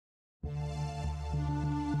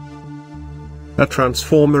A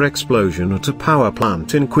transformer explosion at a power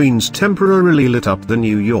plant in Queens temporarily lit up the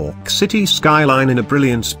New York City skyline in a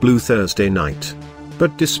brilliant blue Thursday night.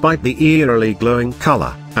 But despite the eerily glowing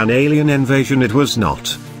color, an alien invasion it was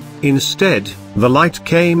not. Instead, the light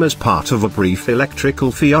came as part of a brief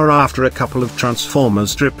electrical fire after a couple of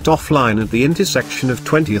transformers tripped offline at the intersection of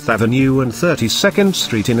 20th Avenue and 32nd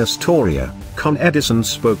Street in Astoria, Con Edison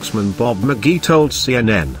spokesman Bob McGee told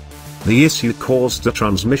CNN. The issue caused a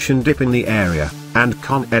transmission dip in the area, and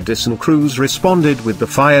Con Edison crews responded with the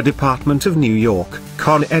Fire Department of New York,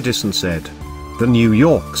 Con Edison said. The New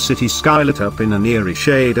York City sky lit up in an eerie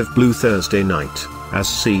shade of blue Thursday night, as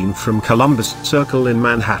seen from Columbus Circle in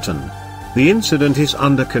Manhattan. The incident is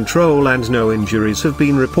under control and no injuries have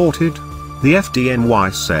been reported, the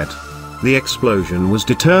FDNY said. The explosion was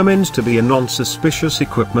determined to be a non-suspicious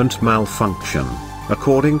equipment malfunction,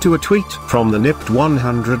 according to a tweet from the NIPT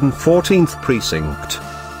 114th Precinct.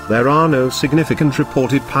 There are no significant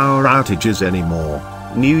reported power outages anymore,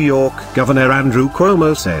 New York Governor Andrew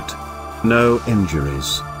Cuomo said. No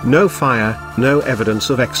injuries, no fire, no evidence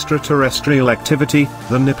of extraterrestrial activity,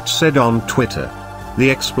 the NIPT said on Twitter. The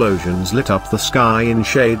explosions lit up the sky in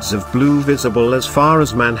shades of blue visible as far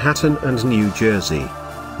as Manhattan and New Jersey.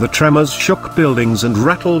 The tremors shook buildings and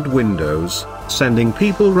rattled windows, sending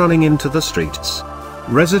people running into the streets.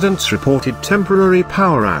 Residents reported temporary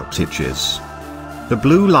power outages. The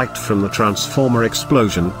blue light from the transformer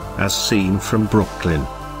explosion, as seen from Brooklyn.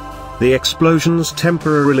 The explosions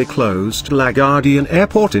temporarily closed LaGuardia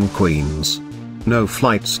Airport in Queens. No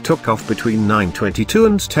flights took off between 9:22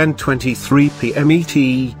 and 10:23 p.m.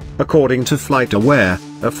 ET, according to FlightAware,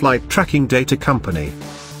 a flight tracking data company.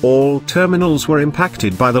 All terminals were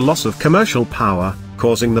impacted by the loss of commercial power,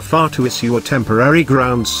 causing the FAA to issue a temporary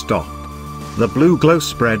ground stop. The blue glow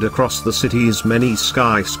spread across the city's many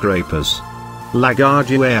skyscrapers.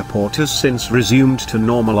 LaGuardia Airport has since resumed to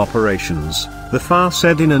normal operations, the FAA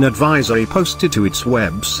said in an advisory posted to its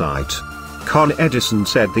website. Con Edison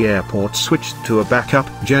said the airport switched to a backup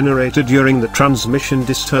generator during the transmission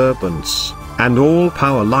disturbance, and all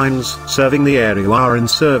power lines serving the area are in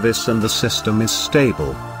service and the system is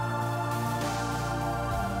stable.